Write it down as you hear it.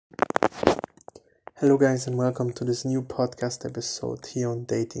Hello guys and welcome to this new podcast episode here on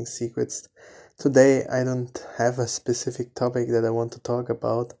Dating Secrets. Today I don't have a specific topic that I want to talk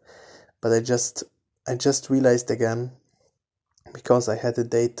about, but I just realized again, because I had a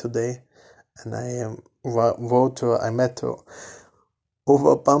date today and I met her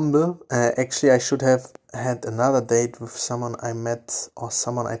over Bumble. Actually I should have had another date with someone I met or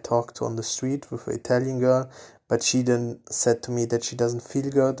someone I talked to on the street, with an Italian girl. But she then said to me that she doesn't feel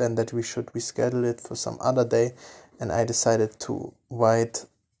good and that we should reschedule it for some other day. And I decided to write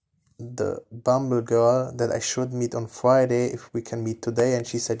the Bumble girl that I should meet on Friday if we can meet today. And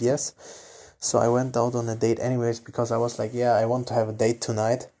she said yes. So I went out on a date anyways, because I was like, yeah, I want to have a date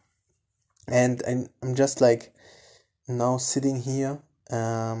tonight. And I'm just like now sitting here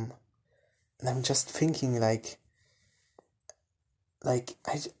and I'm just thinking like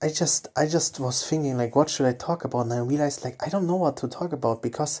I just was thinking like, what should I talk about? And I realized like I don't know what to talk about,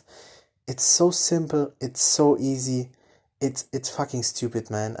 because it's so simple, it's so easy, it's fucking stupid,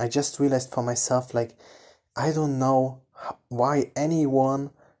 man. I just realized for myself like I don't know why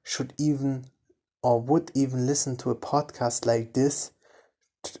anyone should even or would even listen to a podcast like this,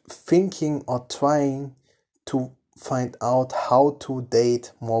 thinking or trying to find out how to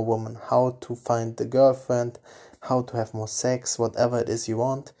date more women, how to find the girlfriend, how to have more sex, whatever it is you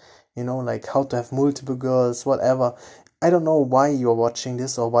want, like how to have multiple girls, whatever. I don't know why you're watching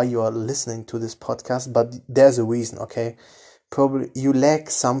this or why you are listening to this podcast, but there's a reason, okay? Probably you lack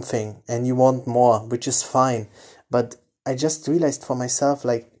something and you want more, which is fine. But I just realized for myself,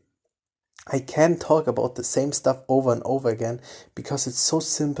 like, I can talk about the same stuff over and over again because it's so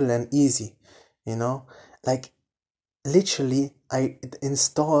simple and easy, like literally I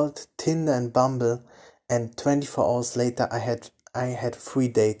installed Tinder and Bumble, and 24 hours later I had 3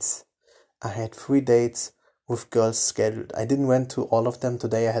 dates. I had 3 dates with girls scheduled. I didn't went to all of them.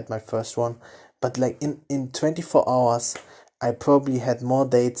 Today I had my first one, but like in 24 hours I probably had more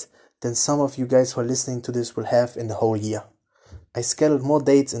dates than some of you guys who are listening to this will have in the whole year. I scheduled more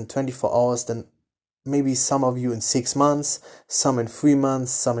dates in 24 hours than maybe some of you in 6 months, some in 3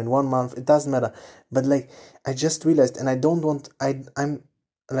 months, some in 1 month. It doesn't matter. But like, I just realized, and I don't want, I'm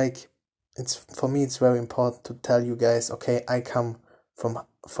like, for me it's very important to tell you guys, okay, I come from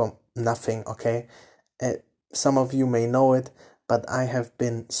nothing, okay? Some of you may know it, but I have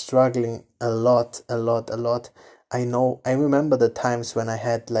been struggling a lot. I remember the times when I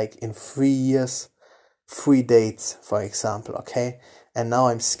had like in 3 years 3 dates, for example, okay? And now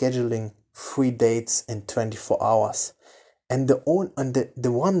I'm scheduling 3 dates in 24 hours. And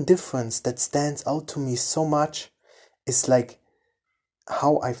the one difference that stands out to me so much is like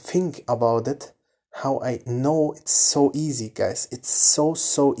how I think about it, how I know it's so easy, guys. It's so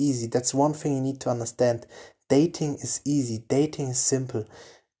easy. That's one thing you need to understand. Dating is easy. Dating is simple.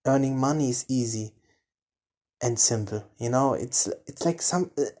 Earning money is easy and simple. It's like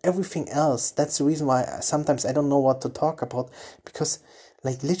everything else. That's the reason why sometimes I don't know what to talk about, because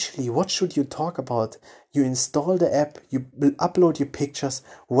like literally, what should you talk about? You install the app, you upload your pictures,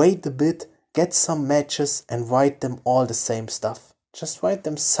 wait a bit, get some matches, and write them all the same stuff. Just write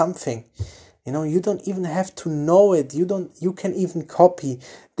them something. You don't even have to know it. You can even copy.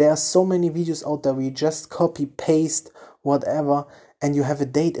 There are so many videos out there where you just copy, paste, whatever, and you have a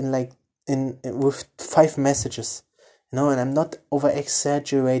date with 5 messages. And I'm not over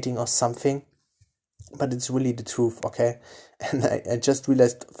exaggerating or something, but it's really the truth, okay? And I just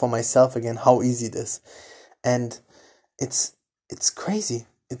realized for myself again how easy it is. And it's crazy.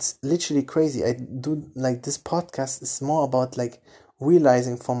 It's literally crazy. I do like this podcast is more about like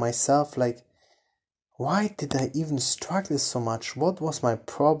realizing for myself, like, why did I even struggle so much? What was my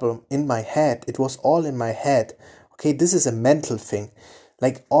problem in my head? It was all in my head. Okay, this is a mental thing.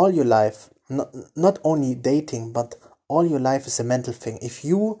 Like all your life, not only dating, but all your life is a mental thing. If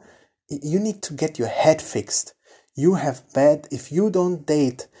you need to get your head fixed. If you don't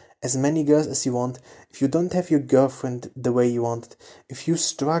date as many girls as you want, if you don't have your girlfriend the way you want, if you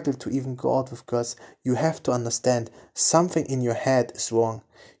struggle to even go out with girls, you have to understand something in your head is wrong.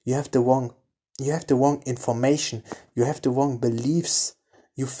 You have the wrong information. You have the wrong beliefs.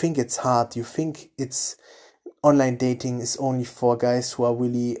 You think it's hard. You think it's online dating is only for guys who are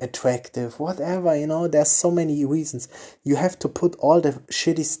really attractive, whatever, there's so many reasons. You have to put all the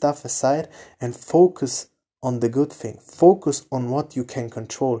shitty stuff aside and focus on the good thing. Focus on what you can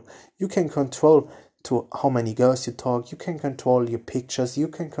control. You can control to how many girls you talk. You can control your pictures. You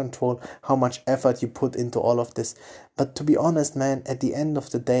can control how much effort you put into all of this. But to be honest, man, at the end of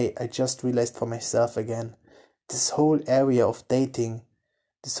the day, I just realized for myself again, this whole area of dating,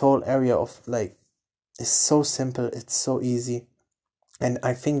 this whole area of like, it's so simple, it's so easy. And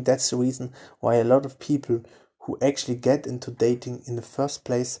I think that's the reason why a lot of people who actually get into dating in the first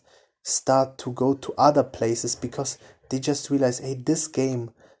place start to go to other places, because they just realize, hey,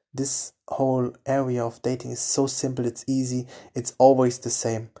 this whole area of dating is so simple, it's easy, it's always the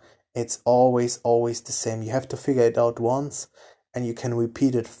same. It's always the same. You have to figure it out once and you can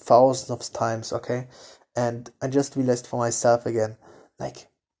repeat it thousands of times, okay? And I just realized for myself again, like,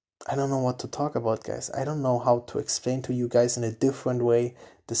 I don't know what to talk about, guys. I don't know how to explain to you guys in a different way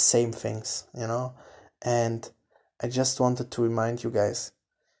the same things, you know? And I just wanted to remind you guys,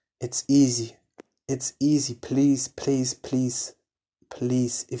 it's easy. It's easy. Please, please, please,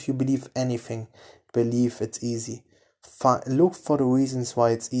 please, if you believe anything, believe it's easy. Look for the reasons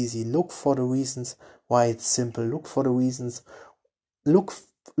why it's easy. Look for the reasons why it's simple. Look for the reasons. Look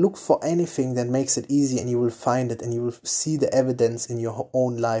for anything that makes it easy, and you will find it, and you will see the evidence in your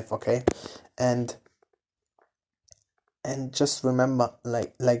own life, okay? And just remember,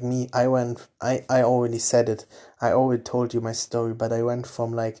 like me, I already said it. I already told you my story, but I went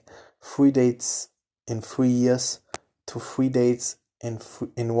from like 3 dates in 3 years to 3 dates in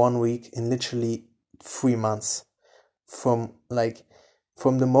 1 week, in literally 3 months. From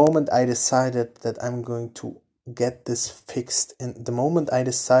the moment I decided that I'm going to get this fixed, and the moment I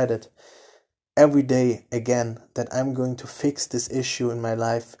decided every day again that I'm going to fix this issue in my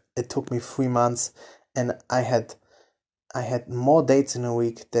life, it took me 3 months, and I had more dates in a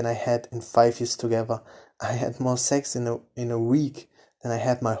week than I had in 5 years together. I had more sex in a week than I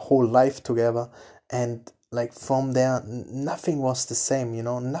had my whole life together. And like from there, nothing was the same, you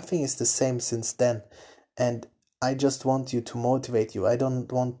know, nothing is the same since then. And I just want you to motivate you. I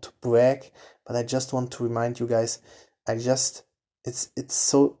don't want to brag, but I just want to remind you guys, it's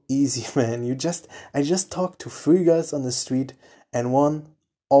so easy, man. I just talked to 3 girls on the street, and one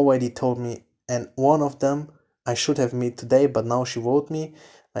already told me, and one of them I should have met today, but now she wrote me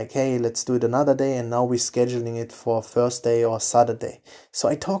like, hey, let's do it another day, and now we're scheduling it for Thursday or Saturday. So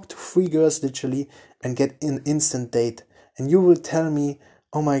I talked to 3 girls literally and get an instant date. And you will tell me,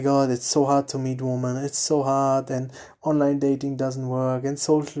 oh my god, it's so hard to meet women, it's so hard, and online dating doesn't work, and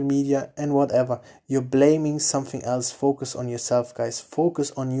social media, and whatever. You're blaming something else. Focus on yourself, guys.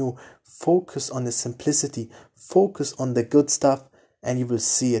 Focus on you. Focus on the simplicity. Focus on the good stuff, and you will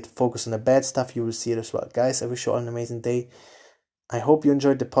see it. Focus on the bad stuff, you will see it as well. Guys, I wish you all an amazing day. I hope you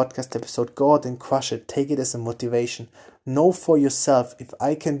enjoyed the podcast episode. Go out and crush it. Take it as a motivation. Know for yourself, if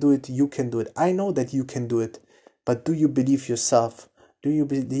I can do it, you can do it. I know that you can do it, but do you believe yourself? Do you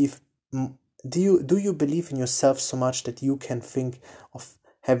believe in yourself so much that you can think of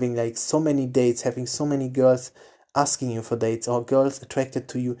having like so many dates, having so many girls asking you for dates, or girls attracted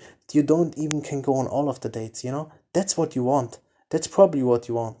to you? You don't even can go on all of the dates, you know? That's what you want. That's probably what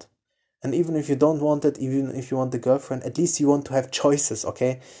you want. And even if you don't want it, even if you want the girlfriend, at least you want to have choices,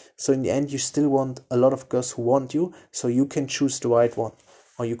 okay? So in the end, you still want a lot of girls who want you, so you can choose the right one,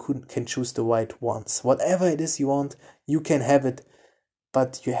 or you can choose the right ones. Whatever it is you want, you can have it,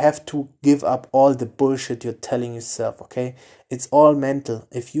 but you have to give up all the bullshit you're telling yourself, okay? It's all mental.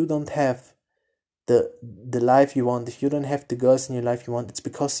 If you don't have the life you want, if you don't have the girls in your life you want, it's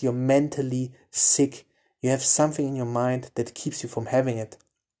because you're mentally sick. You have something in your mind that keeps you from having it.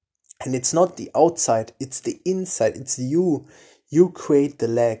 And it's not the outside, it's the inside. It's you. You create the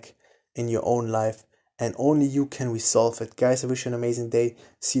lack in your own life, and only you can resolve it. Guys, I wish you an amazing day.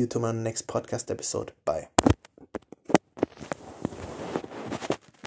 See you tomorrow in the next podcast episode. Bye.